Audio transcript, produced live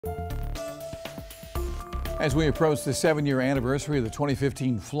As we approach the 7-year anniversary of the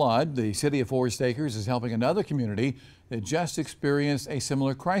 2015 flood, the city of Forest Acres is helping another community that just experienced a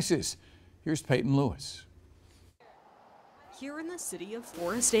similar crisis. Here's Peyton Lewis. Here in the city of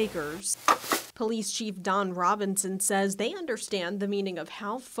Forest Acres, Police Chief Don Robinson says they understand the meaning of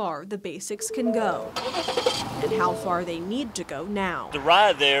how far the basics can go and how far they need to go now. The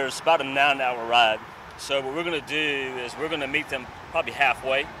ride there is about a 9-hour ride. So what we're going to do is we're going to meet them probably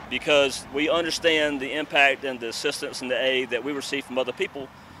halfway, because we understand the impact and the assistance and the aid that we receive from other people,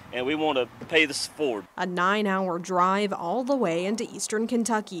 and we want to pay this forward. A 9-hour drive all the way into eastern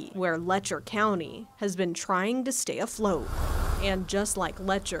Kentucky, where Letcher County has been trying to stay afloat. And just like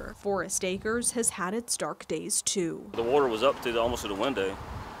Letcher, Forest Acres has had its dark days too. The water was up to almost to the window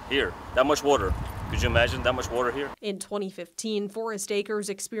here. That much water. Could you imagine that much water here? In 2015, Forest Acres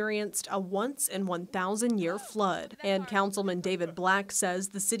experienced a once-in-1,000-year flood. And Councilman David Black says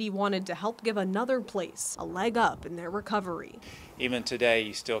the city wanted to help give another place a leg up in their recovery. Even today,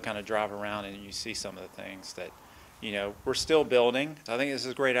 you still kind of drive around and you see some of the things that, we're still building. I think this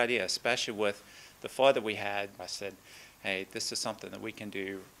is a great idea, especially with the flood that we had. I said, hey, this is something that we can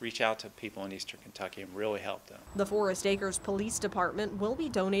do, reach out to people in eastern Kentucky and really help them. The Forest Acres Police Department will be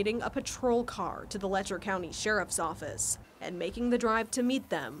donating a patrol car to the Letcher County Sheriff's Office and making the drive to meet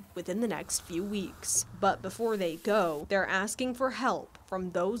them within the next few weeks. But before they go, they're asking for help from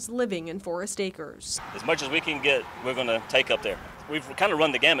those living in Forest Acres. As much as we can get, we're going to take up there. We've kind of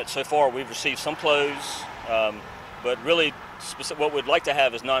run the gamut so far. We've received some clothes, but really what we'd like to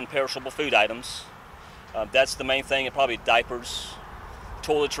have is non-perishable food items. That's the main thing, and probably diapers,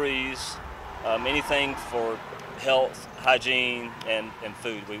 toiletries, anything for health, hygiene, and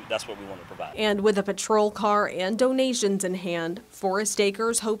food. That's what we want to provide. And with a patrol car and donations in hand, Forest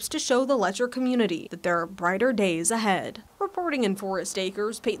Acres hopes to show the Letcher community that there are brighter days ahead. Reporting in Forest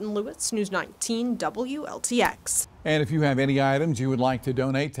Acres, Peyton Lewis, News 19 WLTX. And if you have any items you would like to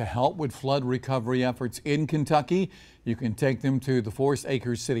donate to help with flood recovery efforts in Kentucky, you can take them to the Forest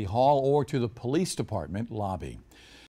Acres City Hall or to the Police Department lobby.